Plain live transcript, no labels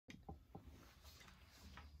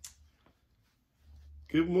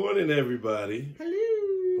Good morning, everybody.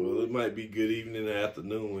 Hello. Well, it might be good evening or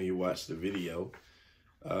afternoon when you watch the video.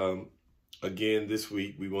 Again, this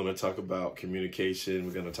week we want to talk about communication.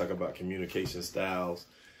 We're going to talk about communication styles.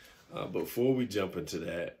 Before we jump into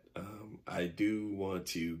that, I do want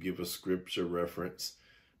to give a scripture reference.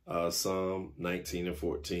 Psalm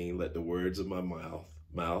 19:14. Let the words of my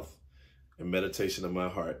mouth and meditation of my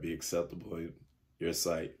heart be acceptable in your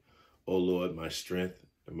sight, O Lord, my strength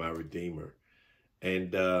and my redeemer.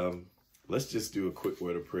 And let's just do a quick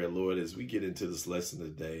word of prayer. Lord, as we get into this lesson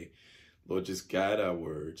today, Lord, just guide our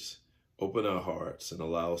words, open our hearts, and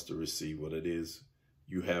allow us to receive what it is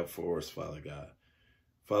you have for us, Father God.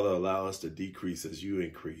 Father, allow us to decrease as you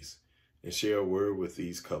increase, and share a word with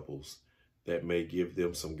these couples that may give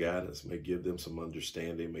them some guidance, may give them some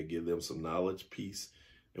understanding, may give them some knowledge, peace,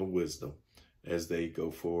 and wisdom as they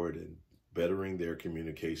go forward in bettering their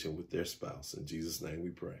communication with their spouse. In Jesus' name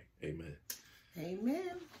we pray. Amen.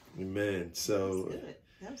 Amen. Amen. So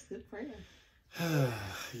That was good prayer.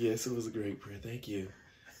 yes, it was a great prayer. Thank you.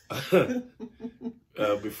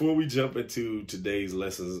 Before we jump into today's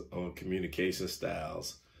lessons on communication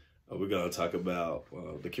styles, we're going to talk about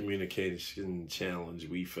the communication challenge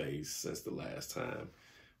we faced since the last time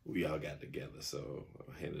we all got together. So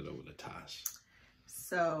I'll hand it over to Tosh.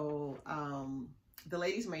 So the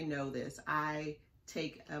ladies may know this. I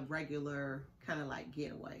take a regular kind of like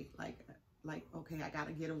getaway, like okay, I got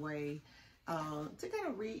to get away to kind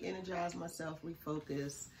of re-energize myself,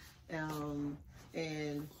 refocus,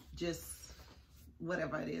 and just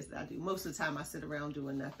whatever it is that I do. Most of the time I sit around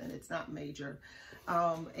doing nothing. It's not major.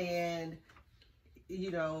 And, you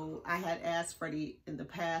know, I had asked Freddie in the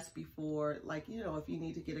past before, like, you know, if you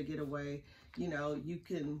need to get a getaway, you know, you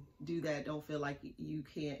can do that. Don't feel like you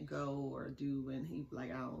can't go or do. And he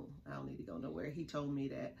like, I don't need to go nowhere. He told me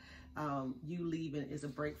that you leaving is a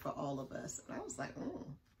break for all of us. And I was like, oh,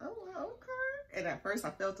 okay. And at first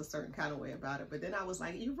I felt a certain kind of way about it. But then I was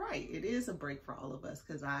like, you're right. It is a break for all of us,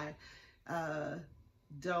 because I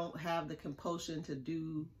don't have the compulsion to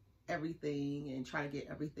do everything and try to get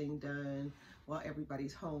everything done while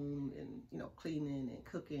everybody's home and, you know, cleaning and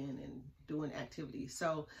cooking and doing activities.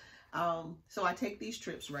 So I take these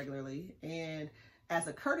trips regularly, and as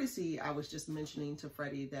a courtesy, I was just mentioning to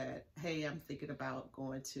Freddie that, hey, I'm thinking about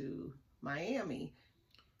going to Miami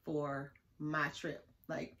for my trip.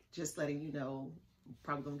 Like, just letting you know, I'm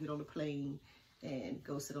probably gonna get on the plane and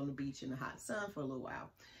go sit on the beach in the hot sun for a little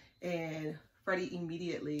while. And Freddie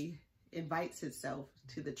immediately invites himself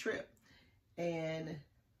to the trip. And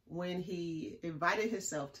when he invited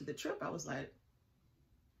himself to the trip, I was like,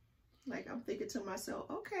 I'm thinking to myself,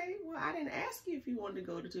 okay, well, I didn't ask you if you wanted to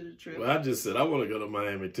go to the trip. Well, I just said I want to go to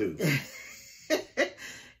Miami too.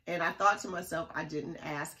 And I thought to myself, I didn't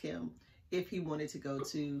ask him if he wanted to go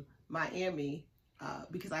to Miami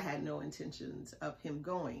because I had no intentions of him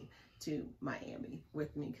going to Miami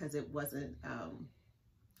with me, because it wasn't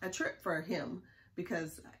a trip for him.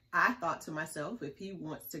 Because I thought to myself, if he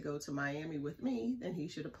wants to go to Miami with me, then he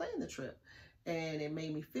should have planned the trip. And it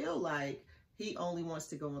made me feel like he only wants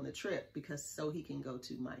to go on the trip because so he can go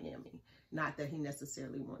to Miami. Not that he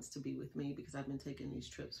necessarily wants to be with me, because I've been taking these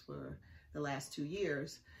trips for the last 2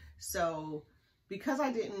 years. So because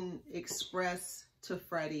I didn't express to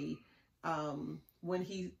Freddie when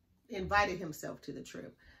he invited himself to the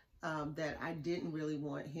trip that I didn't really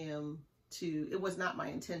want him to, it was not my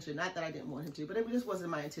intention, not that I didn't want him to, but it just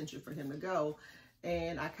wasn't my intention for him to go.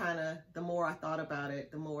 And I kind of, the more I thought about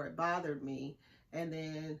it, the more it bothered me. And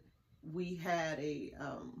then we had a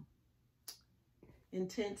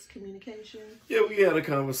intense communication. Yeah, we had a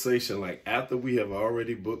conversation like after we have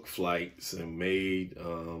already booked flights and made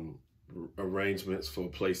arrangements for a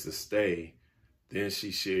place to stay. Then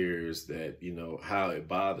she shares that, you know, how it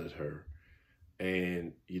bothered her.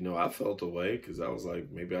 And, you know, I felt away because I was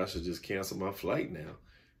like, maybe I should just cancel my flight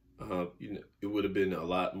now. You know, it would have been a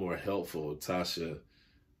lot more helpful if Tasha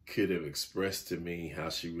could have expressed to me how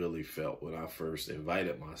she really felt when I first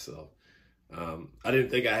invited myself. I didn't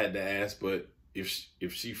think I had to ask, but if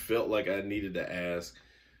she felt like I needed to ask,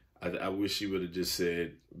 I wish she would have just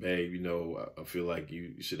said, babe, you know, I feel like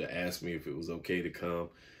you should have asked me if it was okay to come.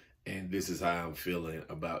 And this is how I'm feeling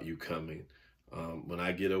about you coming. When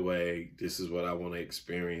I get away, this is what I want to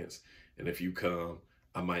experience. And if you come,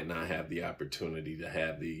 I might not have the opportunity to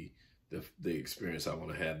have the experience I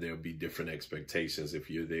want to have. There'll be different expectations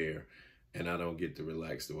if you're there, and I don't get to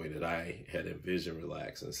relax the way that I had envisioned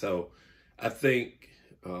relax. And so I think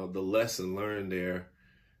the lesson learned there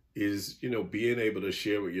is, you know, being able to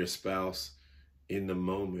share with your spouse in the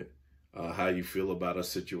moment how you feel about a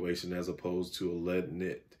situation, as opposed to letting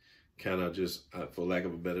it kind of just, for lack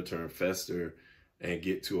of a better term, fester and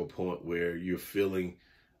get to a point where you're feeling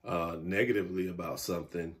negatively about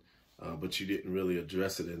something, but you didn't really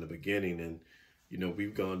address it in the beginning. And, you know,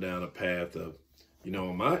 we've gone down a path of, you know,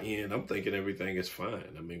 on my end, I'm thinking everything is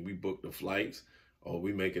fine. I mean, we booked the flights, or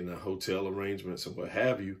we making the hotel arrangements and what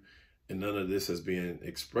have you, and none of this has been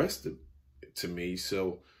expressed to me.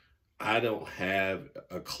 So I don't have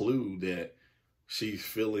a clue that she's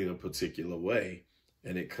feeling a particular way,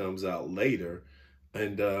 and it comes out later.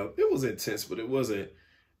 And it was intense, but it wasn't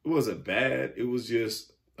bad. It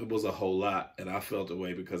was a whole lot, and I felt the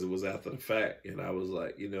way because it was after the fact. And I was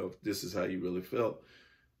like, you know, if this is how you really felt,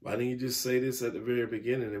 why didn't you just say this at the very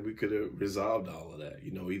beginning, and we could have resolved all of that?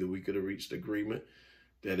 You know, either we could have reached agreement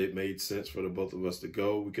that it made sense for the both of us to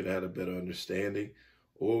go, we could have had a better understanding,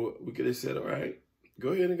 or we could have said, all right, go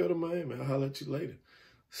ahead and go to Miami. I'll holler at you later.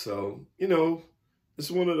 So, you know, it's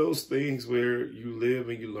one of those things where you live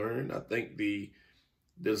and you learn. I think the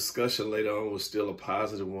discussion later on was still a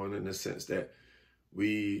positive one, in the sense that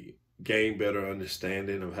we gained better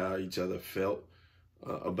understanding of how each other felt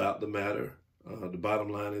about the matter. The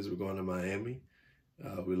bottom line is we're going to Miami.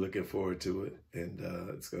 We're looking forward to it, and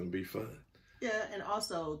it's going to be fun. Yeah, and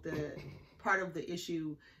also the part of the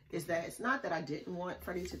issue is that it's not that I didn't want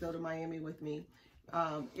Freddie to go to Miami with me.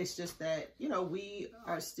 It's just that, you know, we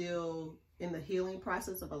are still in the healing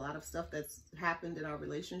process of a lot of stuff that's happened in our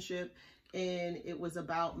relationship. And it was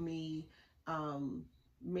about me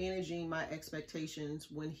managing my expectations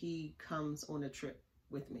when he comes on a trip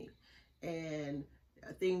with me. And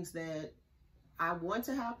things that I want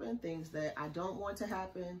to happen, things that I don't want to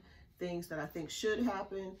happen, things that I think should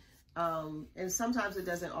happen. And sometimes it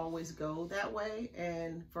doesn't always go that way.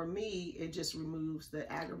 And for me, it just removes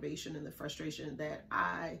the aggravation and the frustration that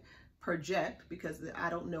I project, because I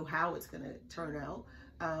don't know how it's going to turn out,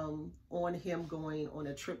 on him going on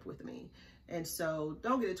a trip with me. And so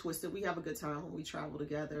don't get it twisted. We have a good time when we travel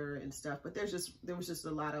together and stuff, but there was just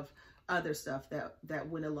a lot of other stuff that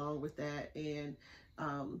went along with that, and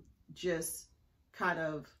just kind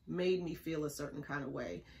of made me feel a certain kind of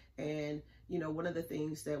way. And, you know, one of the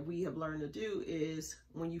things that we have learned to do is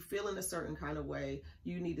when you feel in a certain kind of way,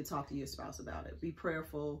 you need to talk to your spouse about it. Be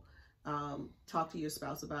prayerful, talk to your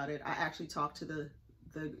spouse about it. I actually talked to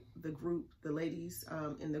the group, the ladies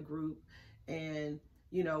in the group. And,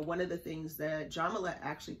 you know, one of the things that Jamila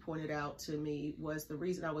actually pointed out to me was the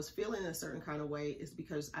reason I was feeling a certain kind of way is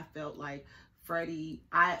because I felt like Freddie,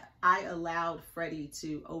 I allowed Freddie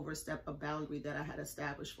to overstep a boundary that I had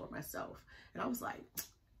established for myself. And I was like,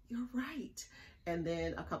 you're right. And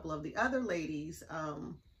then a couple of the other ladies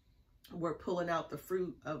were pulling out the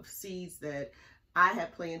fruit of seeds that I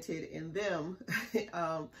had planted in them,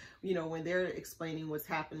 you know, when they're explaining what's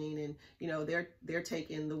happening, and, you know, they're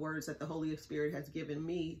taking the words that the Holy Spirit has given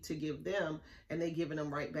me to give them, and they're giving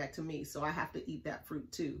them right back to me. So I have to eat that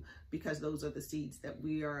fruit too, because those are the seeds that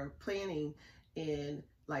we are planting in,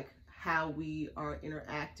 like how we are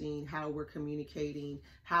interacting, how we're communicating,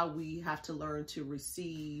 how we have to learn to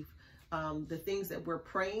receive the things that we're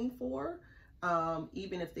praying for,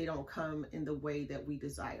 even if they don't come in the way that we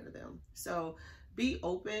desire them. So be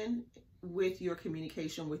open with your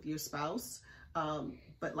communication with your spouse.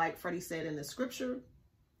 But like Freddie said in the scripture,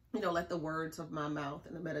 you know, let the words of my mouth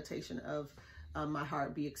and the meditation of my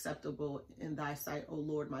heart be acceptable in thy sight, O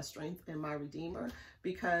Lord, my strength and my redeemer.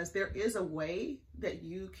 Because there is a way that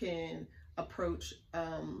you can approach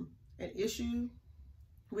an issue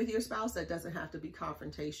with your spouse that doesn't have to be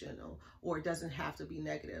confrontational, or it doesn't have to be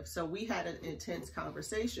negative. So we had an intense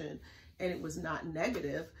conversation, and it was not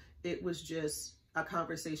negative. It was just a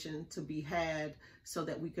conversation to be had so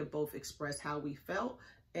that we could both express how we felt.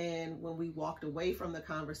 And when we walked away from the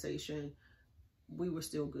conversation, we were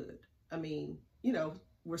still good. I mean, you know,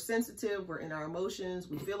 we're sensitive, we're in our emotions,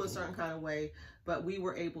 we feel a certain kind of way, but we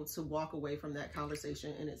were able to walk away from that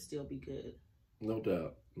conversation and it still be good. No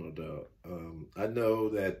doubt, no doubt. I know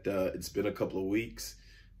that it's been a couple of weeks.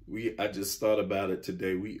 I just thought about it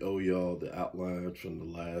today. We owe y'all the outlines from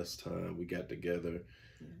the last time we got together.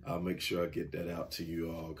 Yeah. I'll make sure I get that out to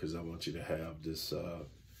you all, because I want you to have this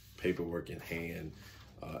paperwork in hand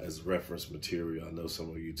as reference material. I know some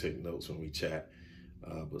of you take notes when we chat,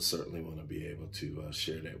 but certainly want to be able to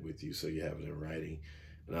share that with you so you have it in writing.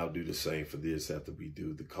 And I'll do the same for this after we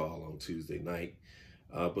do the call on Tuesday night.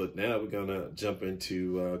 But now we're going to jump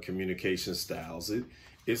into communication styles.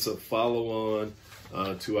 It's a follow-on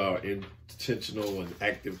to our intentional and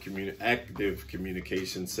active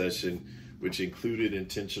communication session, which included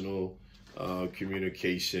intentional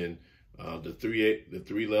communication, the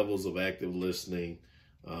three levels of active listening,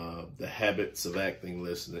 the habits of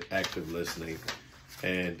active listening,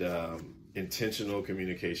 and intentional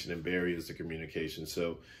communication and barriers to communication.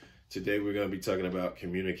 So today we're going to be talking about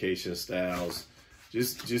communication styles.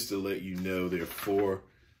 Just to let you know, there are 4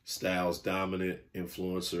 styles: dominant,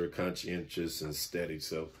 influencer, conscientious, and steady.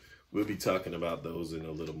 So we'll be talking about those in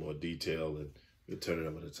a little more detail, and we'll turn it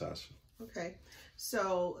over to Tasha. Okay.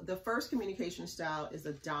 So the first communication style is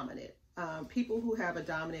a dominant. People who have a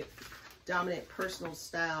dominant personal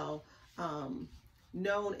style,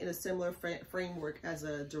 known in a similar framework as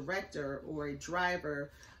a director or a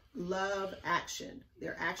driver, love action.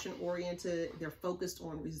 They're action oriented. They're focused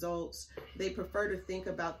on results. They prefer to think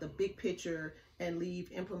about the big picture and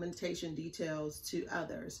leave implementation details to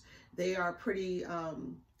others. They are pretty,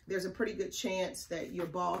 there's a pretty good chance that your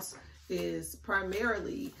boss is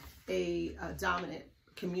primarily a dominant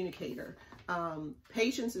communicator.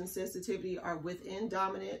 Patience and sensitivity are within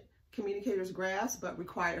dominant communicators' grasp, but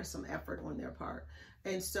require some effort on their part.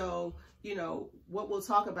 And so, you know, what we'll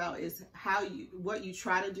talk about is what you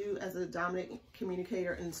try to do as a dominant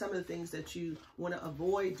communicator and some of the things that you want to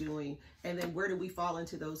avoid doing. And then where do we fall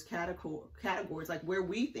into those categories, like where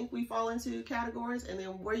we think we fall into categories, and then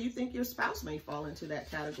where you think your spouse may fall into that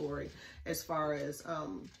category as far as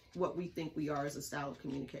what we think we are as a style of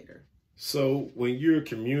communicator. So when you're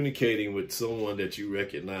communicating with someone that you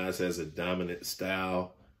recognize as a dominant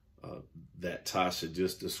style that Tasha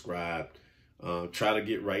just described, try to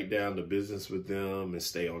get right down to business with them and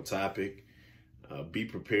stay on topic. Be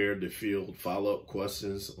prepared to field follow-up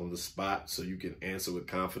questions on the spot so you can answer with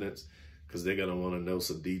confidence, because they're going to want to know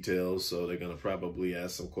some details. So they're going to probably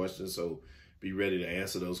ask some questions. So be ready to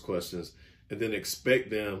answer those questions, and then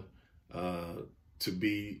expect them to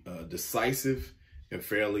be decisive and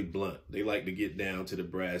fairly blunt. They like to get down to the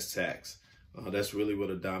brass tacks. That's really what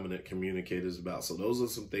a dominant communicator is about. So those are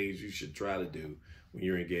some things you should try to do when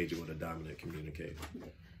you're engaging with a dominant communicator.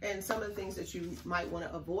 And some of the things that you might want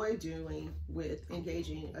to avoid doing with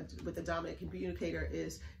engaging with a dominant communicator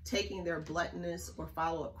is taking their bluntness or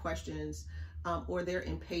follow-up questions or their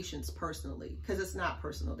impatience personally, because it's not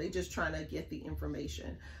personal. They're just trying to get the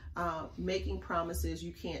information. Making promises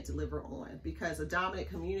you can't deliver on, because a dominant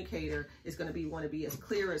communicator is going to want to be as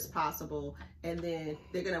clear as possible, and then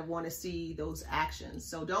they're going to want to see those actions.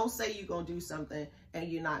 So don't say you're going to do something and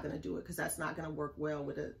you're not going to do it, because that's not going to work well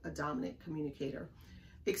with a dominant communicator.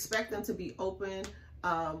 Expect them to be open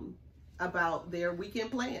about their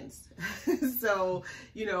weekend plans. So,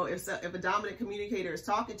 you know, if a dominant communicator is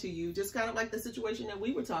talking to you, just kind of like the situation that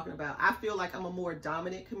we were talking about, I feel like I'm a more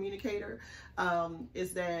dominant communicator,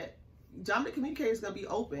 is that dominant communicators are going to be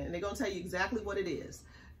open and they're going to tell you exactly what it is.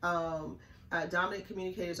 Dominant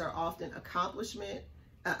communicators are often accomplished,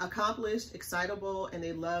 excitable, and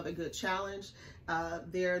they love a good challenge.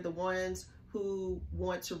 They're the ones who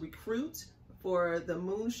want to recruit for the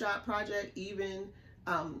Moonshot Project, even,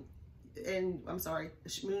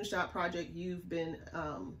 Moonshot Project, you've been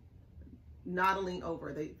noddling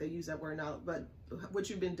over. They use that word not, but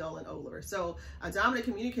what you've been dulling over. So a dominant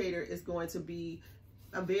communicator is going to be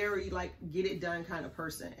a very get it done kind of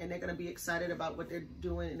person, and they're going to be excited about what they're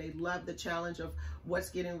doing, and they love the challenge of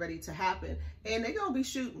what's getting ready to happen, and they're going to be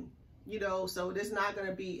shooting. You know, so it's not going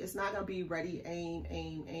to be ready, aim,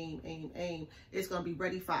 aim, aim, aim, aim. It's going to be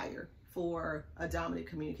ready, fire for a dominant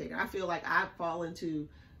communicator. I feel like I fall into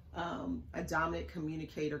a dominant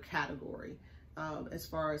communicator category as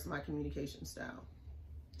far as my communication style.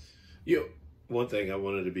 One thing I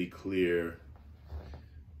wanted to be clear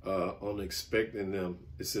on expecting them,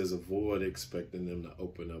 it says avoid expecting them to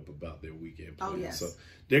open up about their weekend plans. Oh, yes. So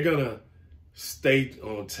they're going to stay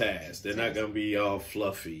on task. They're not going to be all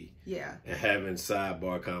fluffy and having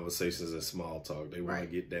sidebar conversations and small talk. They want to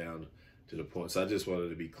get down to the point. So I just wanted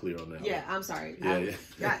to be clear on that. Yeah, I'm sorry. I'm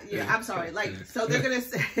sorry. So they're gonna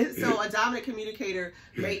say, so a dominant communicator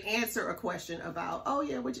may answer a question about, I'm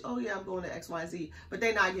going to XYZ, but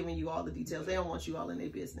they're not giving you all the details. They don't want you all in their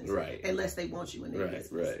business, right? Unless they want you in their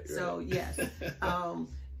business. Right. So yes, and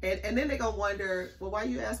then they're gonna wonder, well, why are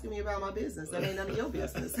you asking me about my business? That ain't none of your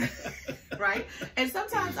business, right? And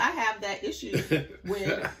sometimes I have that issue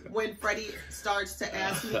when Freddie starts to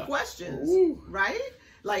ask me questions, right?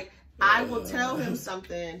 Like, I will tell him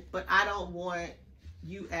something, but I don't want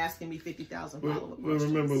you asking me 50,000 follow-up questions. Well,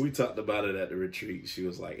 remember, we talked about it at the retreat. She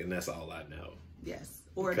was like, and that's all I know. Yes.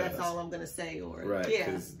 Or that's all I'm going to say. Or right.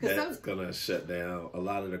 Because that's going to shut down a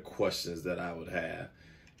lot of the questions that I would have.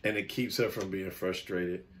 And it keeps her from being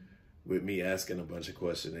frustrated with me asking a bunch of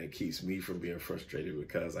questions, and it keeps me from being frustrated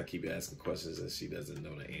because I keep asking questions and she doesn't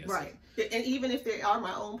know the answer. Right. And even if they are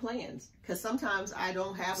my own plans, because sometimes I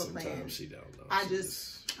don't have a plan. Sometimes she don't know. I'm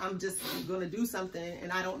just going to do something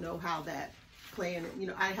and I don't know how that plan. You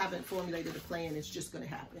know, I haven't formulated a plan. It's just going to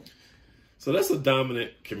happen. So that's a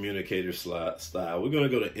dominant communicator style. We're going to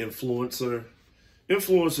go to influencer.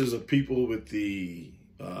 Influencers are people with the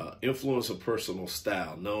influencer personal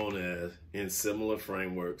style, known as in similar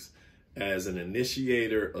frameworks as an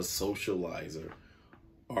initiator, a socializer,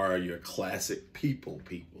 or your classic people.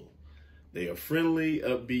 They are friendly,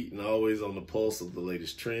 upbeat, and always on the pulse of the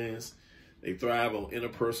latest trends. They thrive on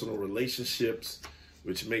interpersonal relationships,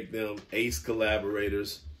 which make them ace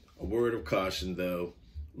collaborators. A word of caution, though,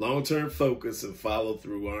 long-term focus and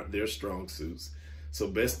follow-through aren't their strong suits, so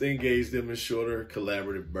best to engage them in shorter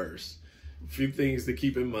collaborative bursts. A few things to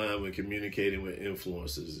keep in mind when communicating with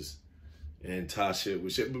influencers. And Tasha,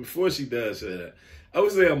 but before she does that, I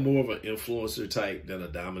would say I'm more of an influencer type than a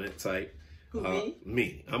dominant type. Who, me?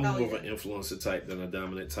 Me. I'm more of an influencer type than a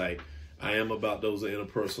dominant type. I am about those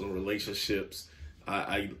interpersonal relationships.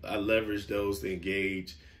 I leverage those to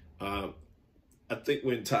engage. I think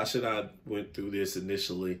when Tasha and I went through this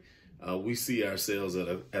initially, we see ourselves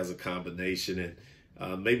as a combination,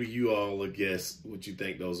 and maybe you all will guess what you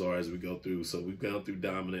think those are as we go through. So we've gone through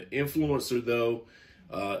dominant. Influencer, though,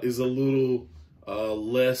 is a little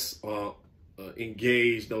less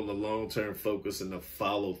engaged on the long-term focus and the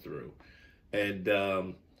follow-through. And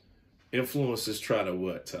influencers try to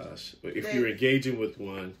what, Tosh? If you're engaging with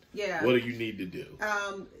one, what do you need to do?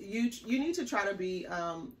 You need to try to be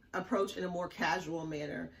approached in a more casual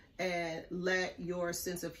manner and let your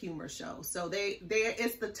sense of humor show. So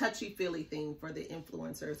it's the touchy-feely thing for the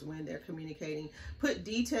influencers when they're communicating. Put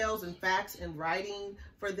details and facts in writing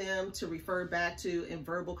for them to refer back to in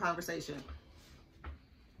verbal conversation.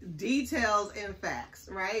 Details and facts,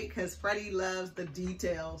 right? Because Freddie loves the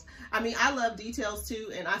details. I mean, I love details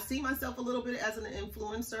too, and I see myself a little bit as an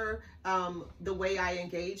influencer, the way I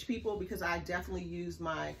engage people, because I definitely use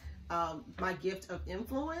my my gift of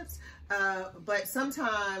influence. But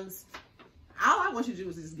sometimes all I want you to do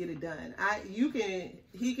is just get it done. He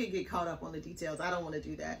can get caught up on the details. I don't want to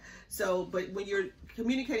do that. So, but when you're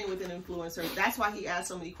communicating with an influencer, that's why he asks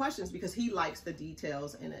so many questions, because he likes the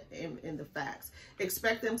details and the facts.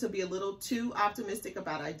 Expect them to be a little too optimistic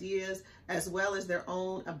about ideas, as well as their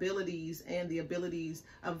own abilities and the abilities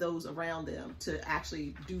of those around them to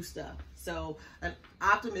actually do stuff. So an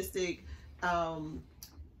optimistic,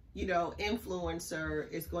 you know,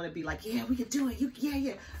 influencer is going to be like, yeah, we can do it.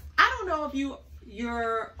 Yeah. I don't know if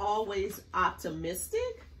you're always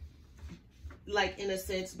optimistic, like in a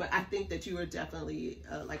sense, but I think that you are definitely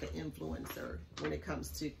like an influencer when it comes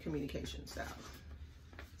to communication style.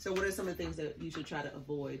 So what are some of the things that you should try to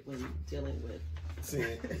avoid when dealing with? See,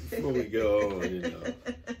 before we go on, you know,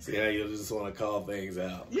 see how you just want to call things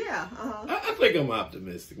out. Yeah. I think I'm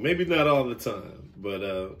optimistic. Maybe not all the time, but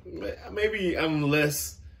maybe I'm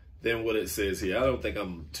less than what it says here. I don't think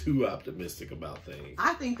I'm too optimistic about things.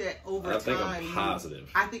 I think that over time, I think I'm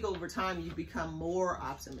positive. I think over time you become more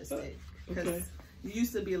optimistic, because you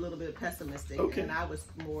used to be a little bit pessimistic, and I was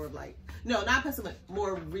more like, no, not pessimistic,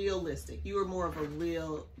 more realistic. You were more of a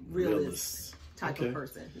realist type of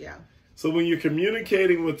person. Yeah. So when you're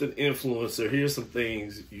communicating with an influencer, here's some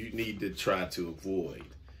things you need to try to avoid.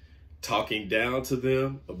 Talking down to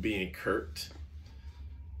them or being curt.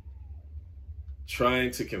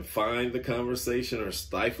 Trying to confine the conversation or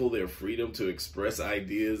stifle their freedom to express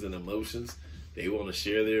ideas and emotions. They want to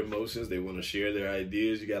share their emotions. They want to share their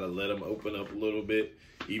ideas. You got to let them open up a little bit,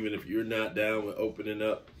 even if you're not down with opening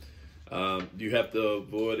up. You have to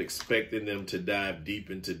avoid expecting them to dive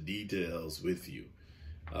deep into details with you.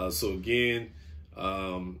 So again,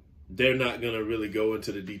 they're not going to really go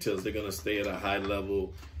into the details. They're going to stay at a high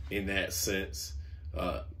level in that sense.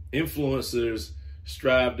 Influencers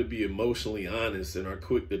strive to be emotionally honest and are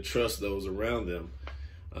quick to trust those around them.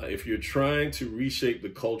 If you're trying to reshape the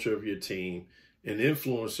culture of your team, an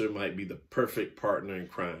influencer might be the perfect partner in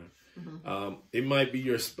crime. Mm-hmm. It might be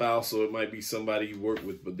your spouse, or it might be somebody you work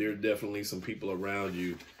with, but there are definitely some people around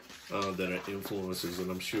you that are influencers, and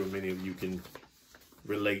I'm sure many of you can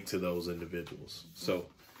relate to those individuals. So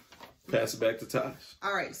pass it back to Tosh.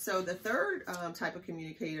 All right. So the third type of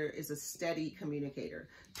communicator is a steady communicator.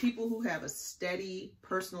 People who have a steady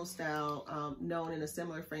personal style, known in a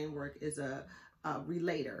similar framework, is a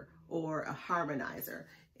relator or a harmonizer,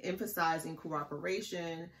 emphasizing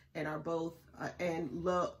cooperation and are both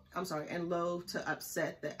low to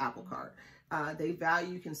upset the apple cart. They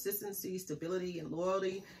value consistency, stability, and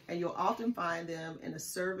loyalty, and you'll often find them in a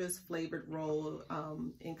service-flavored role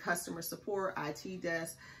in customer support, IT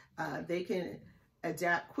desk. They can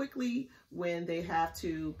adapt quickly when they have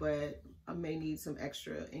to, but may need some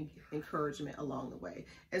extra encouragement along the way.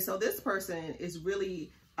 And so this person is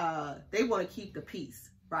really, they want to keep the peace.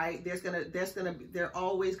 right? They're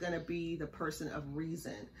always gonna be the person of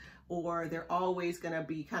reason, or they're always gonna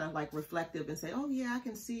be kind of like reflective and say, oh yeah, I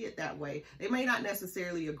can see it that way. They may not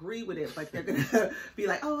necessarily agree with it, but they're gonna be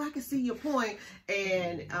like, oh, I can see your point.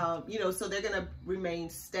 And you know, so they're gonna remain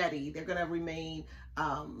steady. They're gonna remain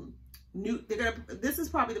this is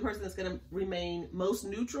probably the person that's going to remain most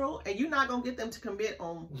neutral, and you're not going to get them to commit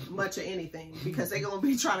on much of anything, because they're going to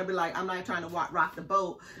be trying to be like, I'm not trying to rock the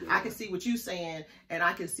boat. Yeah. I can see what you're saying and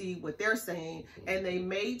I can see what they're saying. And they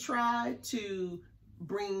may try to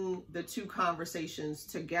bring the two conversations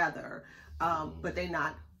together, but they're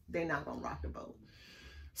not going to rock the boat.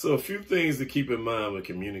 So a few things to keep in mind when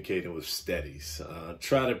communicating with steadies.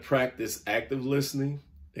 Try to practice active listening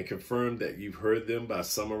and confirm that you've heard them by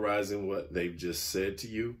summarizing what they've just said to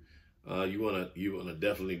you. You wanna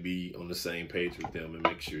definitely be on the same page with them and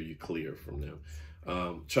make sure you're clear from them.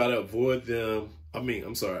 Try to approach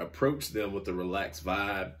them with a relaxed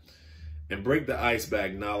vibe, and break the ice by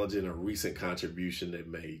acknowledging a recent contribution they've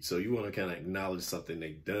made. So you want to kind of acknowledge something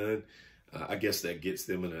they've done. I guess that gets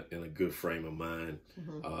them in a good frame of mind.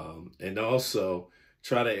 Mm-hmm. And also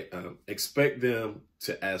try to expect them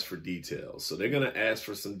to ask for details. So they're going to ask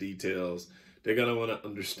for some details. They're going to want to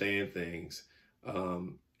understand things.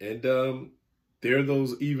 They're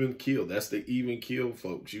those even keel. That's the even keel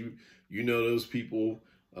folks. You know those people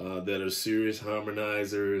that are serious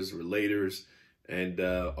harmonizers, relators, and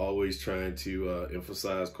always trying to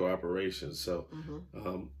emphasize cooperation. So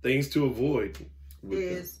things to avoid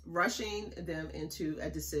is rushing them into a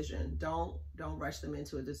decision. Don't rush them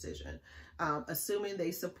into a decision. Assuming they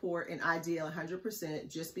support an ideal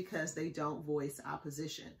 100% just because they don't voice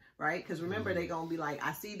opposition, right? Because remember, they're going to be like,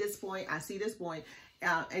 I see this point, I see this point.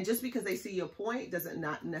 And just because they see your point doesn't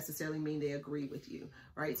not necessarily mean they agree with you,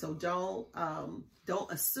 right? So don't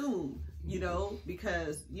assume,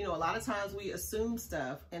 because, a lot of times we assume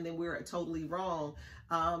stuff and then we're totally wrong.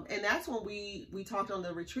 And that's when we talked on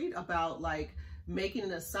the retreat about like making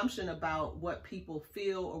an assumption about what people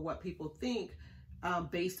feel or what people think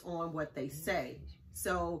based on what they say.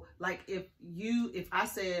 So like if I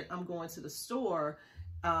said I'm going to the store,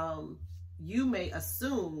 you may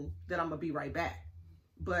assume that I'm gonna be right back,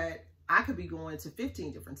 but I could be going to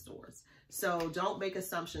 15 different stores. So don't make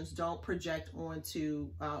assumptions. Don't project onto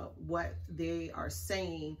what they are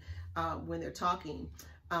saying when they're talking.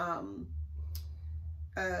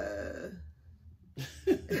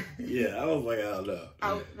 Yeah, I was like, I don't know.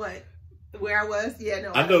 Where I was? Yeah,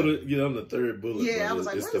 no. I know that on the third bullet. Yeah, I was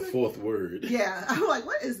like, it's the fourth word. Yeah, I'm like,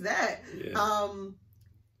 what is that? Yeah.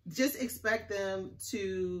 Just expect them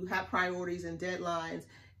to have priorities and deadlines,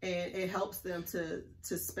 and it helps them to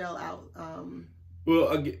spell out.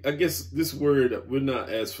 Well, I guess this word we're not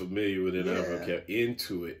as familiar with in our vocabulary.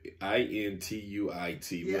 Intuit,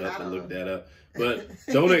 INTUIT. We'll have to look that up. But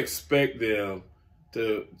don't expect them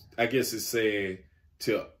to. I guess it's saying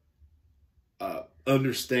to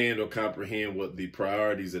understand or comprehend what the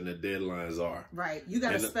priorities and the deadlines are. Right. You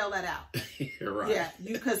got to spell that out. Right. Yeah.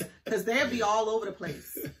 Because they'll be all over the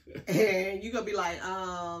place. And you're going to be like,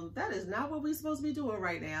 that is not what we're supposed to be doing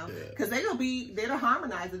right now. Because they're the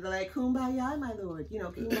harmonizers. They're like, kumbaya, my lord.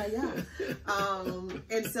 Kumbaya.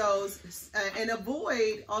 And so, and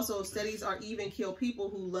avoid also studies are even kill people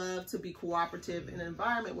who love to be cooperative in an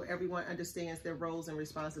environment where everyone understands their roles and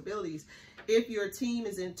responsibilities. If your team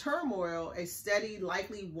is in turmoil, a study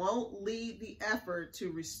likely won't lead the effort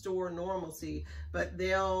to restore normalcy, but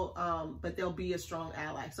they'll be a strong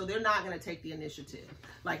ally. So they're not going to take the initiative.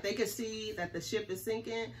 Like they can see that the ship is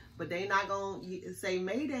sinking, but they're not going to say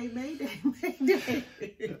Mayday, Mayday, Mayday.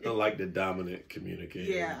 I like the dominant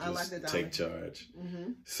communicator. Yeah, I like the dominant. Take charge.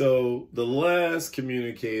 Mm-hmm. So the last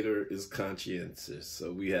communicator is conscientious.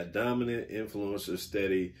 So we had dominant, influencer,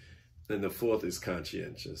 steady, and the fourth is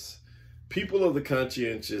conscientious. People of the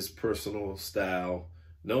conscientious personal style,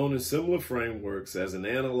 known in similar frameworks as an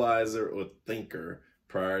analyzer or thinker,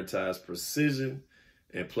 prioritize precision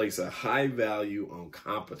and place a high value on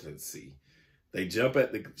competency. They jump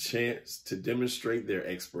at the chance to demonstrate their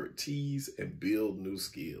expertise and build new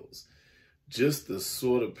skills. Just the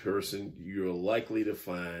sort of person you're likely to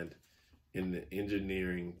find in the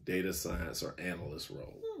engineering, data science, or analyst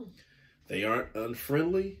role. They aren't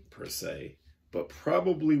unfriendly per se, but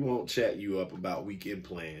probably won't chat you up about weekend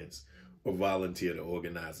plans or volunteer to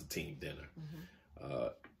organize a team dinner. Mm-hmm.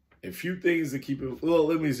 A few things to keep in, well,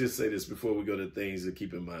 let me just say this before we go to things to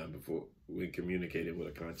keep in mind before we communicating with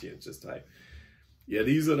a conscientious type. Yeah,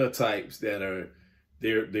 these are the types that are,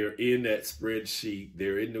 they're in that spreadsheet,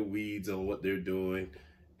 they're in the weeds on what they're doing,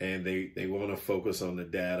 and they want to focus on the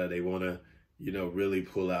data. They want to, really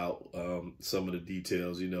pull out some of the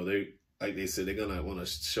details. like they said, they're going to want to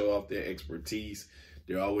show off their expertise.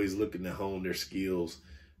 They're always looking to hone their skills.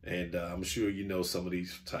 And I'm sure you know some of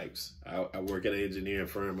these types. I work at an engineering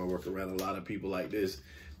firm. I work around a lot of people like this.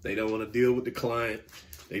 They don't want to deal with the client.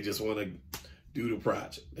 They just want to do the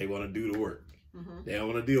project. They want to do the work. They don't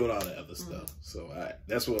want to deal with all the other stuff. So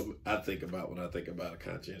that's what I think about when I think about a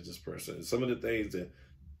conscientious person. Some of the things that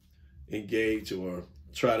engage or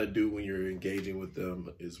try to do when you're engaging with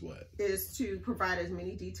them is what? Is to provide as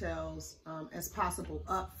many details as possible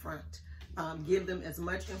up front. Give them as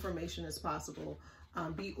much information as possible.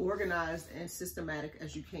 Be organized and systematic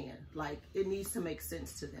as you can. Like, it needs to make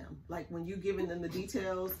sense to them. Like, when you're giving them the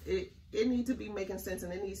details, it needs to be making sense,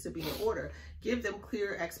 and it needs to be in order. Give them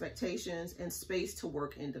clear expectations and space to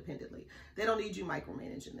work independently. They don't need you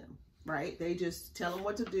micromanaging them, right? They just tell them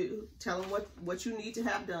what to do, tell them what you need to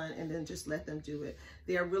have done, and then just let them do it.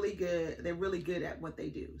 They're really good at what they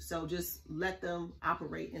do. So just let them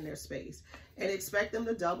operate in their space, and expect them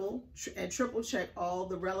to double and triple check all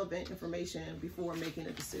the relevant information before making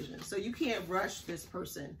a decision. So you can't rush this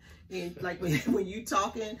person in, like when you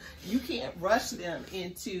talking, you can't rush them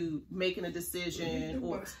into making a decision.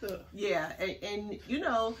 Or yeah, and you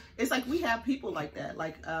know, it's like we have people like that.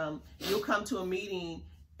 Like you'll come to a meeting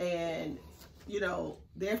and you know,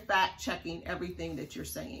 they're fact checking everything that you're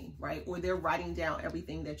saying, right? Or they're writing down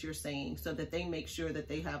everything that you're saying so that they make sure that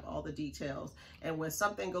they have all the details. And when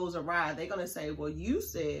something goes awry, they're going to say, well, you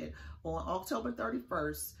said on October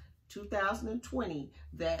 31st, 2020,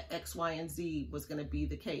 that X, Y, and Z was going to be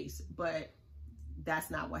the case. But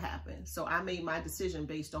that's not what happened. So I made my decision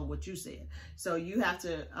based on what you said. So you have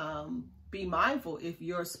to be mindful if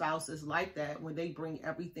your spouse is like that, when they bring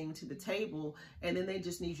everything to the table and then they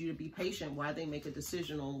just need you to be patient while they make a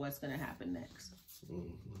decision on what's going to happen next.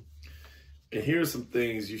 And here are some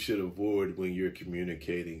things you should avoid when you're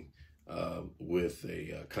communicating with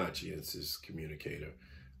a conscientious communicator.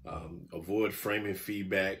 Avoid framing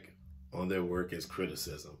feedback on their work as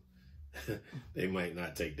criticism. They might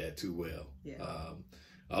not take that too well. Yeah.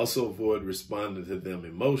 Also avoid responding to them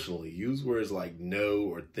emotionally. Use words like know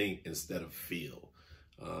or think instead of feel.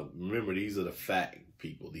 Remember, these are the fact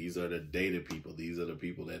people. These are the data people. These are the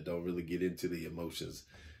people that don't really get into the emotions.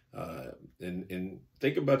 And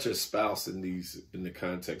think about your spouse in the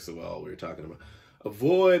context of all we're talking about.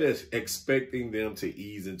 Avoid expecting them to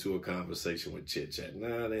ease into a conversation with chit chat.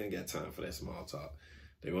 Nah, they ain't got time for that small talk.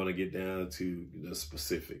 They want to get down to the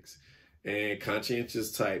specifics. And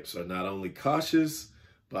conscientious types are not only cautious,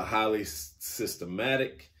 but highly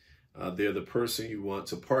systematic. They're the person you want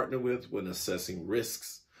to partner with when assessing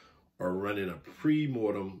risks or running a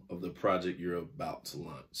pre-mortem of the project you're about to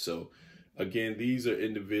launch. So again, these are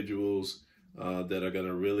individuals that are going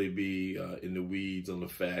to really be in the weeds on the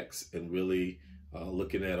facts and really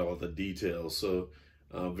looking at all the details. So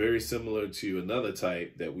very similar to another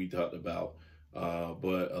type that we talked about,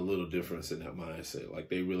 but a little difference in that mindset. Like,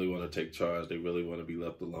 they really want to take charge. They really want to be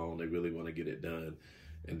left alone. They really want to get it done.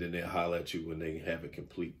 And then they'll holler at you when they have it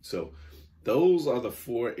complete. So those are the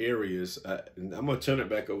 4 areas. And I'm going to turn it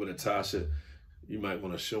back over to Tasha. You might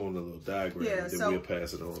want to show them the little diagram, and then we'll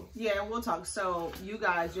pass it on. Yeah, and we'll talk. So you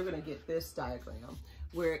guys, you're going to get this diagram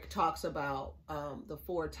where it talks about the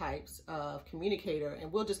 4 types of communicator.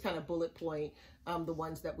 And we'll just kind of bullet point the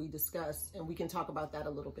ones that we discussed, and we can talk about that a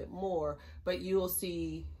little bit more. But you'll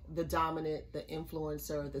see the dominant, the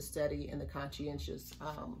influencer, the steady, and the conscientious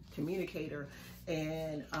communicator.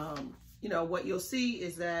 And, you know, what you'll see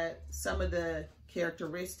is that some of the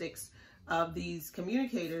characteristics of these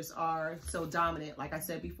communicators are so dominant. Like I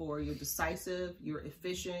said before, you're decisive, you're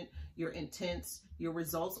efficient, you're intense, you're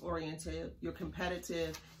results oriented, you're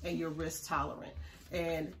competitive, and you're risk tolerant.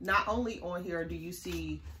 And not only on here do you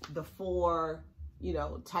see the 4, you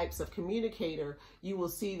know, types of communicator, you will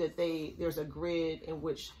see that there's a grid in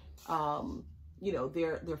which, you know,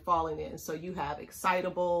 they're falling in. So you have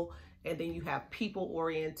excitable, and then you have people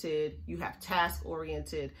oriented, you have task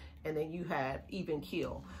oriented, and then you have even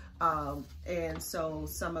keel. And so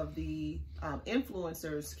some of the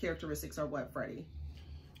influencers' characteristics are what, Freddie?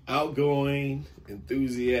 Outgoing,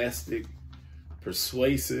 enthusiastic,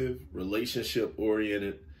 persuasive,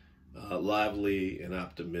 relationship-oriented, lively, and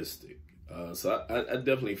optimistic. So I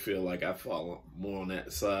definitely feel like I fall more on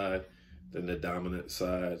that side than the dominant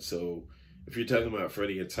side. So if you're talking about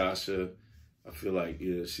Freddie and Tasha, I feel like,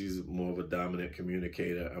 yeah, she's more of a dominant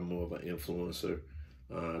communicator. I'm more of an influencer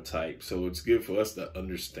type. So it's good for us to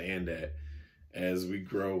understand that as we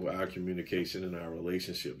grow our communication and our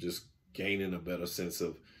relationship, just gaining a better sense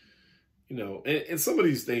of, you know, and some of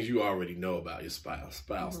these things you already know about your spouse.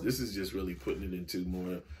 Mm-hmm. This is just really putting it into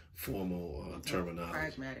more formal terminology.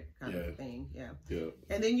 Pragmatic kind of thing, yeah. Yeah.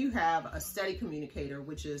 And then you have a steady communicator,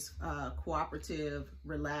 which is cooperative,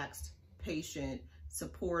 relaxed, patient,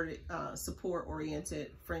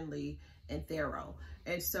 support-oriented, friendly, and thorough.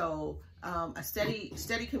 And so a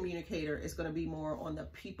steady communicator is going to be more on the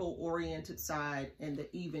people-oriented side and the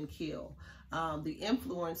even keel. The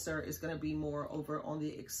influencer is going to be more over on the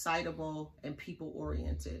excitable and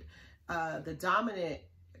people-oriented. The dominant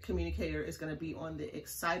communicator is going to be on the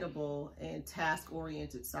excitable and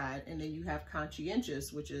task-oriented side. And then you have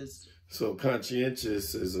conscientious, which is... So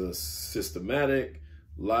conscientious is a systematic,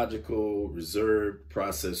 logical, reserved,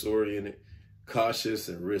 process-oriented, cautious,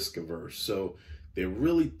 and risk-averse. So they're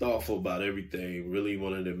really thoughtful about everything, really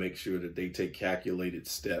wanting to make sure that they take calculated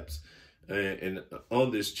steps. And on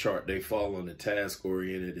this chart, they fall on the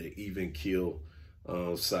task-oriented and even keel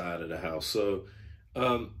side of the house. So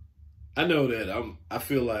I know that I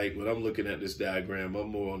feel like when I'm looking at this diagram, I'm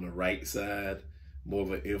more on the right side, more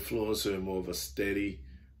of an influencer and more of a steady.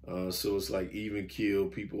 So it's like even keel,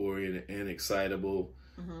 people-oriented, and excitable.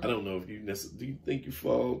 I don't know if you do you think you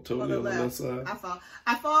fall totally on the left side?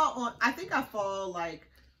 I fall on, I think I fall like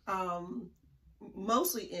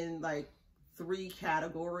mostly in like 3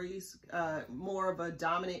 categories. More of a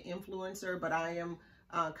dominant influencer, but I am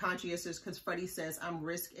conscientious because Freddie says I'm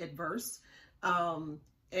risk adverse.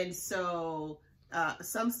 And so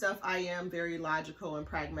some stuff I am very logical and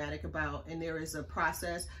pragmatic about, and there is a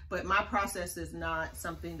process, but my process is not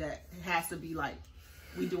something that has to be like,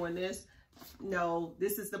 we doing this. No,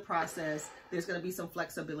 this is the process. There's going to be some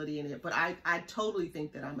flexibility in it, but I totally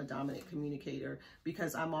think that I'm a dominant communicator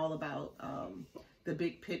because I'm all about the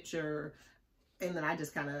big picture, and then I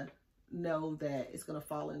just kind of know that it's going to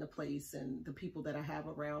fall into place, and the people that I have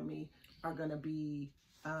around me are going to be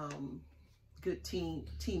good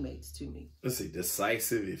teammates to me. Let's see,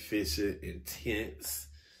 decisive, efficient, intense,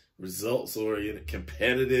 results-oriented,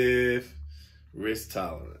 competitive,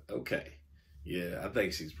 risk-tolerant. Okay. Yeah, I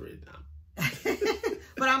think she's pretty dumb.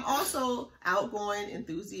 But I'm also outgoing,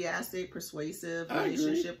 enthusiastic, persuasive,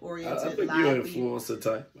 relationship-oriented. I think you're an influencer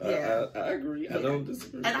type. Yeah. I agree. Yeah. I don't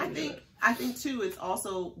disagree. And I think too, it's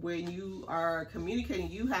also when you are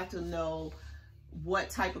communicating, you have to know what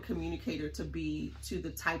type of communicator to be to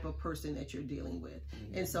the type of person that you're dealing with.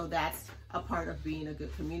 Mm-hmm. And so that's a part of being a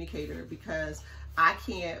good communicator, because I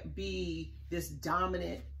can't be this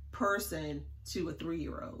dominant person to a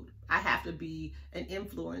 3-year-old. I have to be an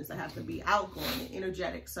influence. I have to be outgoing and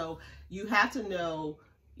energetic. So you have to know,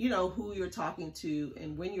 who you're talking to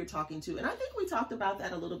and when you're talking to. And I think we talked about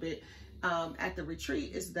that a little bit at the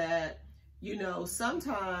retreat, is that,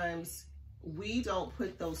 sometimes we don't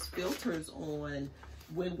put those filters on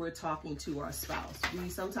when we're talking to our spouse. We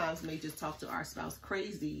sometimes may just talk to our spouse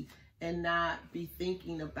crazy and not be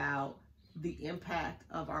thinking about the impact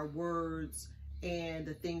of our words and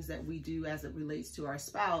the things that we do as it relates to our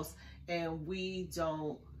spouse. And we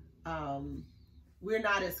don't, we're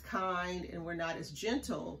not as kind and we're not as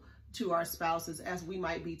gentle to our spouses as we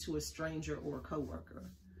might be to a stranger or a coworker.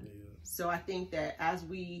 Yeah. So I think that as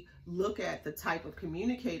we look at the type of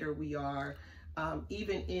communicator we are,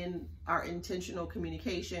 even in our intentional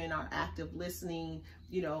communication, our active listening,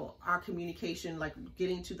 our communication, like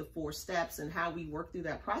getting to the 4 steps and how we work through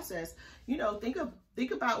that process,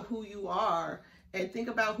 think about who you are and think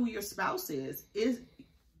about who your spouse is.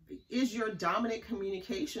 Is your dominant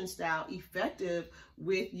communication style effective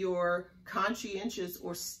with your conscientious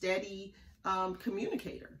or steady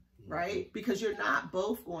communicator, right? Because you're not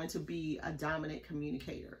both going to be a dominant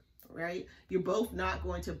communicator, right? You're both not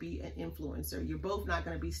going to be an influencer. You're both not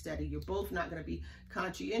going to be steady. You're both not going to be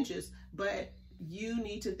conscientious, but you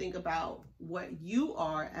need to think about what you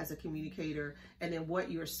are as a communicator, and then what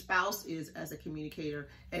your spouse is as a communicator,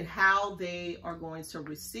 and how they are going to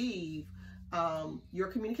receive your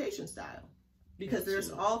communication style. Because there's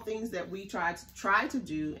all things that we try to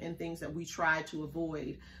do and things that we try to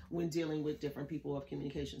avoid when dealing with different people of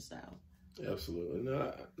communication style. Absolutely.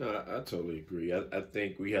 No, I totally agree. I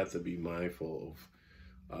think we have to be mindful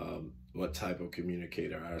of what type of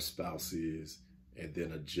communicator our spouse is, and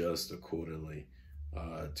then adjust accordingly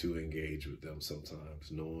to engage with them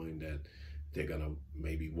sometimes, knowing that they're going to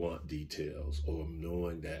maybe want details, or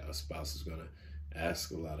knowing that a spouse is going to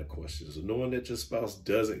ask a lot of questions, or knowing that your spouse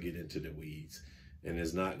doesn't get into the weeds and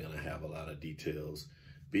is not going to have a lot of details.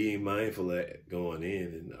 Being mindful of that going in,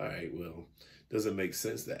 and all right, well, doesn't make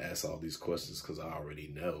sense to ask all these questions because I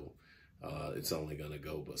already know it's only going to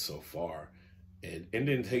go but so far. And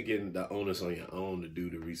then taking the onus on your own to do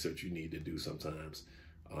the research you need to do sometimes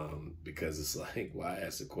because it's like, why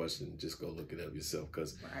ask the question? Just go look it up yourself,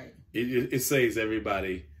 because right. it saves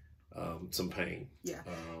everybody some pain. Yeah,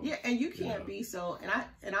 yeah, and you can't be so.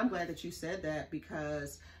 And I'm glad that you said that,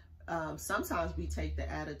 because sometimes we take the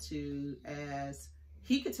attitude as,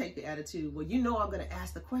 he could take the attitude, well, you know, I'm going to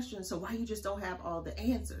ask the question, so why you just don't have all the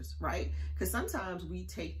answers, right? Because sometimes we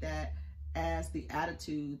take that as the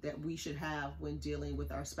attitude that we should have when dealing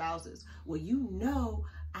with our spouses. Well, you know,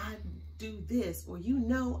 I do this, or you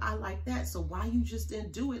know, I like that, so why you just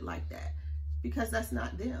didn't do it like that? Because that's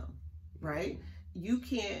not them, right? You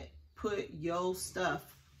can't put your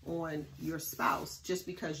stuff on your spouse just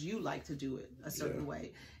because you like to do it a certain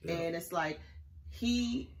way. And it's like,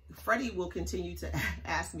 Freddie will continue to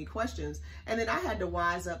ask me questions, and then I had to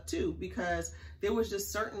wise up too, because there was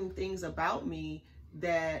just certain things about me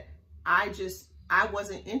that I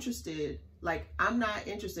wasn't interested. Like, I'm not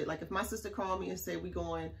interested. Like, if my sister called me and said, we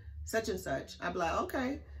going such and such, I'd be like,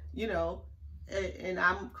 okay, you know, and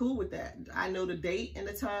I'm cool with that. I know the date and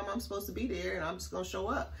the time I'm supposed to be there, and I'm just going to show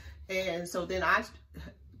up. And so then I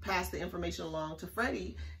passed the information along to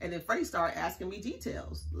Freddie, and then Freddie started asking me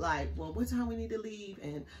details, like, well, what time we need to leave,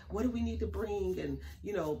 and what do we need to bring, and,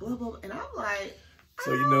 you know, blah, blah, blah. And I'm like,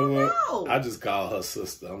 so you know what? I just call her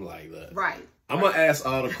sister. I'm like, look, right. I'm going to ask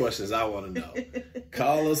all the questions I want to know.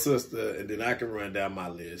 Call her sister, and then I can run down my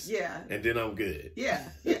list. Yeah. And then I'm good. Yeah.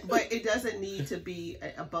 But it doesn't need to be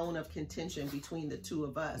a bone of contention between the two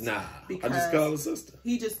of us. Nah. Because I just call her sister.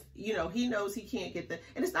 He just, you know, he knows he can't get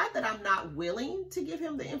and it's not that I'm not willing to give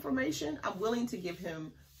him the information. I'm willing to give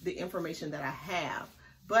him the information that I have.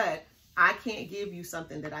 But I can't give you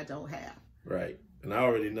something that I don't have. Right. And I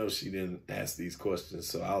already know she didn't ask these questions,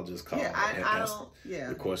 so I'll just call her and ask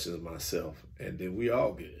the questions myself, and then we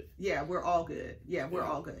all good. Yeah, we're all good. Yeah, we're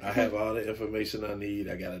all good. I have all the information I need.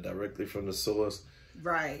 I got it directly from the source.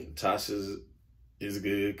 Right. Tasha's is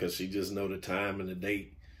good because she just know the time and the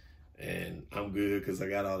date, and I'm good because I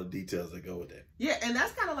got all the details that go with that. Yeah, and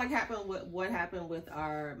that's kind of like what happened with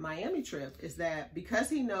our Miami trip, is that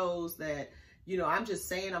because he knows that, you know, I'm just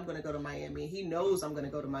saying I'm going to go to Miami. He knows I'm going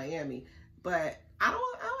to go to Miami, but I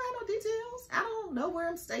don't have no details. I don't know where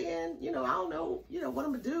I'm staying. You know, I don't know, you know, what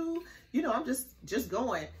I'm gonna do. You know, I'm just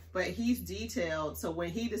going. But he's detailed. So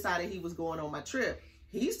when he decided he was going on my trip,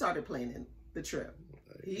 he started planning the trip.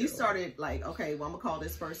 He started like, okay, well, I'm gonna call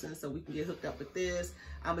this person so we can get hooked up with this.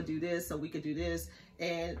 I'm gonna do this so we could do this.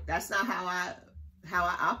 And that's not how I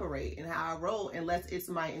operate and how I roll, unless it's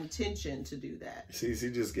my intention to do that. See,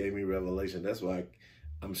 she just gave me revelation. That's why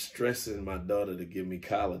I'm stressing my daughter to give me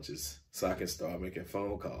colleges so I can start making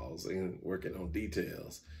phone calls and working on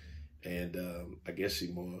details. And I guess she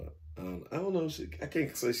more, I don't know, I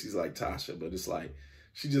can't say she's like Tasha, but it's like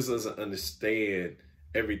she just doesn't understand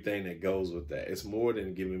everything that goes with that. It's more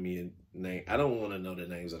than giving me a name. I don't want to know the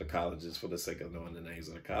names of the colleges for the sake of knowing the names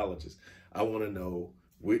of the colleges. I want to know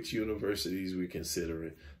which universities we're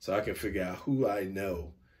considering so I can figure out who I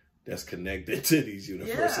know that's connected to these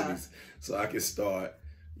universities, so I can start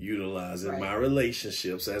utilizing my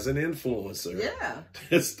relationships as an influencer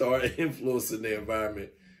and start influencing the environment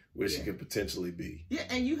where she could potentially be. Yeah,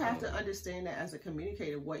 and you have to understand that as a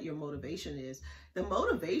communicator, what your motivation is. The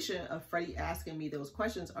motivation of Freddie asking me those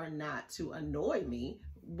questions are not to annoy me,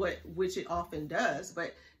 which it often does,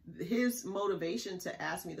 but his motivation to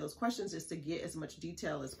ask me those questions is to get as much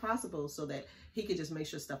detail as possible so that he can just make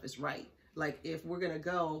sure stuff is right. Like, if we're going to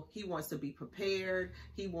go, he wants to be prepared.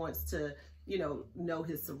 He wants to, you know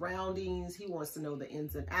his surroundings. He wants to know the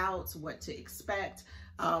ins and outs, what to expect,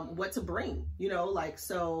 what to bring, you know, like,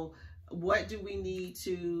 so what do we need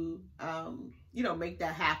to, you know, make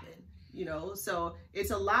that happen, you know? So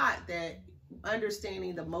it's a lot that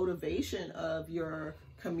understanding the motivation of your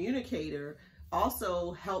communicator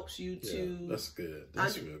also helps you to. That's good.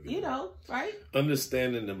 That's real good. You know, right?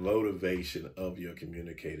 Understanding the motivation of your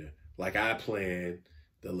communicator. Like, I plan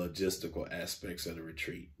the logistical aspects of the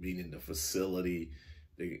retreat, meaning the facility,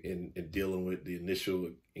 in dealing with the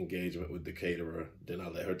initial engagement with the caterer. Then I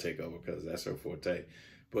let her take over because that's her forte.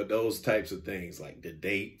 But those types of things, like the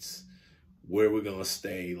dates, where we're going to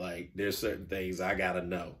stay, like, there's certain things I got to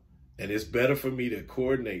know. And it's better for me to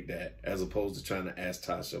coordinate that as opposed to trying to ask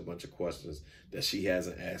Tasha a bunch of questions that she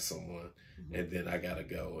hasn't asked someone. And then I got to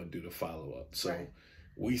go and do the follow-up. So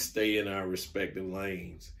we stay in our respective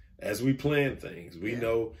lanes as we plan things. We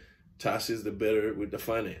know Tasha's the better with the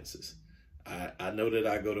finances. I know that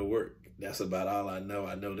I go to work. That's about all I know.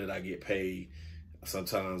 I know that I get paid.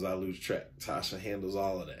 Sometimes I lose track. Tasha handles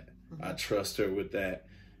all of that. I trust her with that.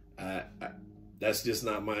 That's just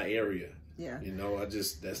not my area. Yeah. You know,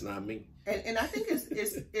 that's not me. And I think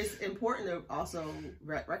it's important to also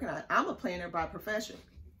recognize I'm a planner by profession.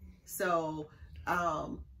 So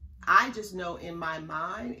I just know in my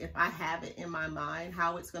mind, if I have it in my mind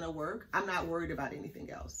how it's going to work, I'm not worried about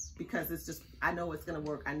anything else, because it's just, I know it's going to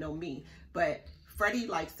work. I know me. But Freddie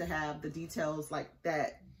likes to have the details like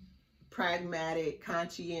that, pragmatic,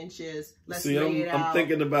 conscientious. Let's lay it out. I'm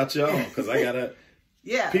thinking about y'all, because I gotta.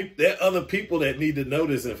 Yeah, there are other people that need to know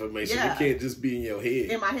this information. It can't just be in your head.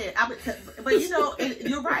 In my head, but you know,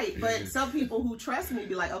 you're right. But some people who trust me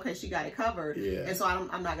be like, okay, she got it covered, and so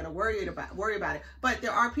I'm not gonna worry about it. But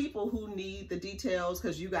there are people who need the details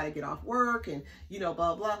because you got to get off work and you know,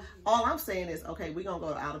 blah blah. All I'm saying is, okay, we're gonna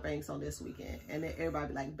go to Outer Banks on this weekend, and then everybody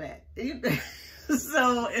be like, bet.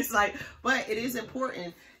 So it's like, but it is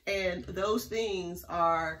important, and those things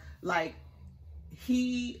are like.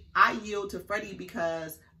 I yield to Freddie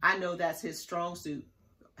because I know that's his strong suit.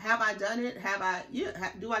 Have I done it?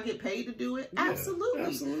 Do I get paid to do it? Yeah,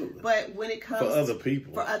 absolutely. But when it comes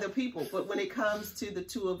for other people, but when it comes to the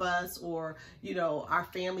two of us, or, you know, our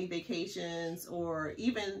family vacations, or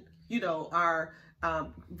even, you know, our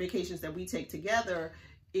vacations that we take together,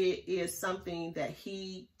 it is something that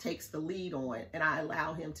he takes the lead on, and I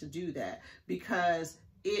allow him to do that because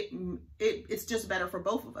it's just better for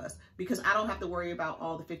both of us, because I don't have to worry about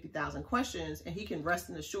all the 50,000 questions, and he can rest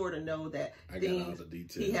and assured to know that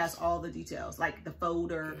he has all the details, like the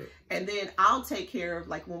folder. And then I'll take care of,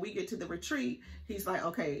 like, when we get to the retreat, he's like,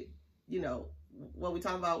 okay, you know, what we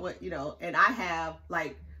talking about, what, you know, and I have,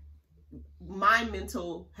 like, my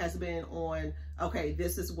mental has been on, okay,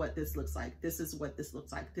 this is what this looks like. This is what this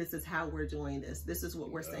looks like. This is how we're doing this. This is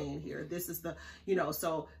what we're saying here. This is the, you know,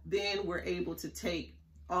 so then we're able to take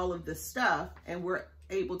all of this stuff and we're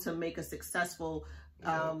able to make a successful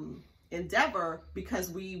endeavor because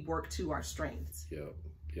we work to our strengths.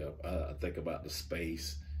 I think about the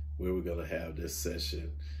space where we're going to have this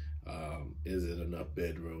session. Is it enough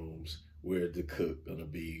bedrooms? Where's the cook going to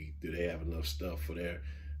be? Do they have enough stuff for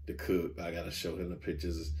the cook? I got to show him the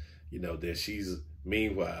pictures, you know, that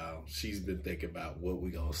meanwhile, she's been thinking about what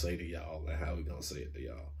we're going to say to y'all and how we're going to say it to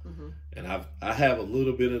y'all. And I have a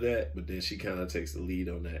little bit of that, but then she kind of takes the lead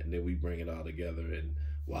on that, and then we bring it all together, and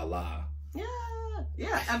voila.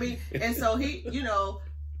 Yeah. I mean, and so he, you know,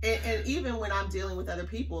 and even when I'm dealing with other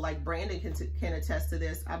people, like Brandon can attest to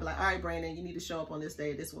this. I'll be like, all right, Brandon, you need to show up on this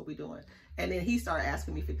day. This is what we're doing. And then he started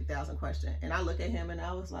asking me 50,000 questions. And I look at him and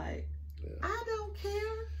I was like, I don't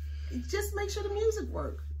care. Just make sure the music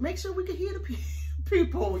works. Make sure we can hear the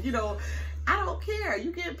people, you know. I don't care.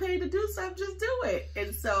 You get paid to do something, just do it.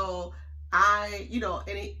 And so you know,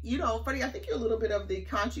 and you know, Freddie, I think you're a little bit of the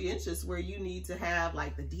conscientious where you need to have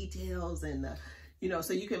like the details and the, you know,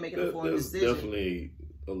 so you can make an informed decision. There's definitely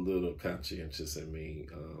a little conscientious in me.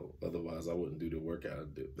 Otherwise, I wouldn't do the work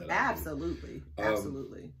that I Absolutely.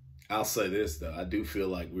 I'll say this though, I do feel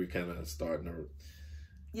like we're kind of starting to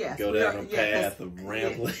go down a path of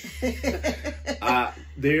rambling. I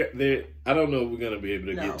don't know if we're going to be able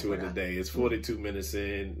to get to it today. It's 42 minutes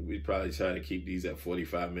in. We probably try to keep these at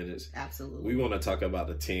 45 minutes. Absolutely. We want to talk about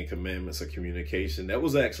the 10 commandments of communication. That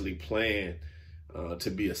was actually planned to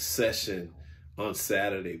be a session on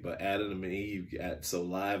Saturday, but Adam and Eve got so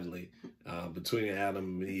lively. Between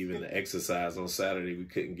Adam and Eve and the exercise on Saturday, we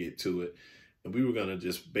couldn't get to it. And we were going to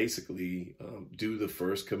just basically do the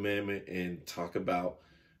first commandment and talk about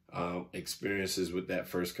experiences with that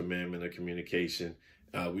first commandment of communication.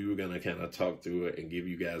 We were going to kind of talk through it and give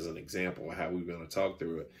you guys an example of how we were going to talk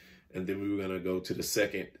through it. And then we were going to go to the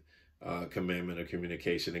second commandment of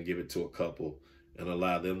communication and give it to a couple and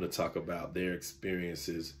allow them to talk about their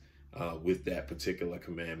experiences with that particular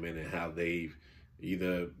commandment and how they've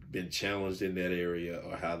either been challenged in that area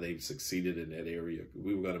or how they've succeeded in that area.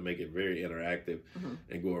 We were going to make it very interactive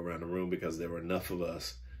and go around the room because there were enough of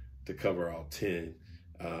us to cover all 10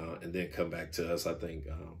 and then come back to us, I think,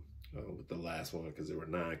 with the last one, because there were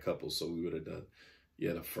 9 couples. So we would have done,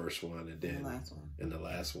 the first one and then the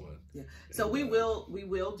last one. Yeah. So we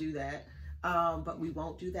will do that, but we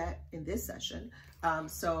won't do that in this session.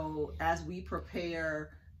 So as we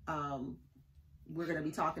prepare, we're going to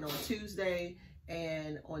be talking on Tuesday.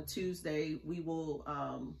 And on Tuesday, we will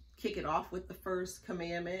kick it off with the first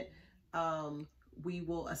commandment. We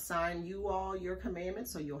will assign you all your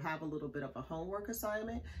commandments, so you'll have a little bit of a homework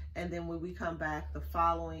assignment. And then when we come back the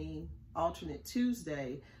following alternate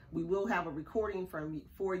Tuesday, we will have a recording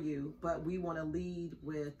for you, but we want to lead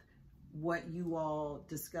with what you all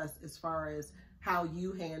discuss as far as how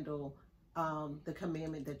you handle the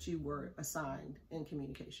commandment that you were assigned in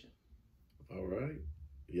communication. All right.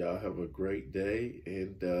 Y'all have a great day,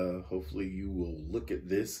 and hopefully you will look at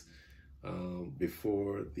this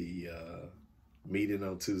before the meeting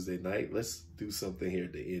on Tuesday night. Let's do something here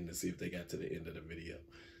at the end to see if they got to the end of the video.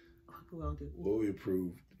 Who gonna do? What we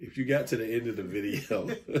approved. If you got to the end of the video,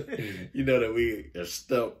 you know that we are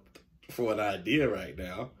stumped for an idea right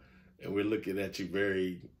now, and we're looking at you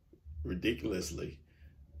very ridiculously.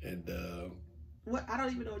 And what? I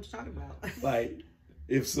don't even know what you're talking about. like,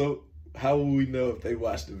 if so, how will we know if they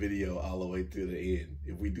watch the video all the way to the end?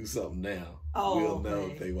 If we do something now, we'll know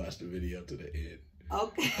if they watch the video to the end.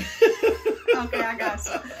 Okay. Okay, I got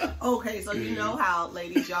you. Okay, so you know how,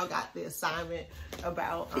 ladies, y'all got the assignment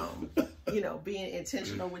about, you know, being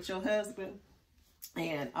intentional with your husband.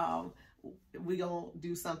 And we're going to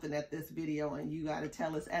do something at this video, and you got to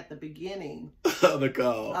tell us at the beginning of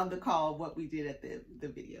the call what we did at the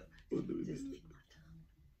video. Just lick my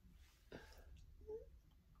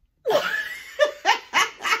tongue.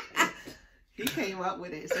 He came up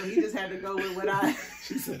with it, so he just had to go with what I...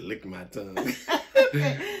 She said, lick my tongue.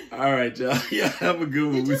 All right, y'all. Y'all have a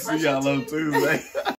good one. We'll see y'all on Tuesday.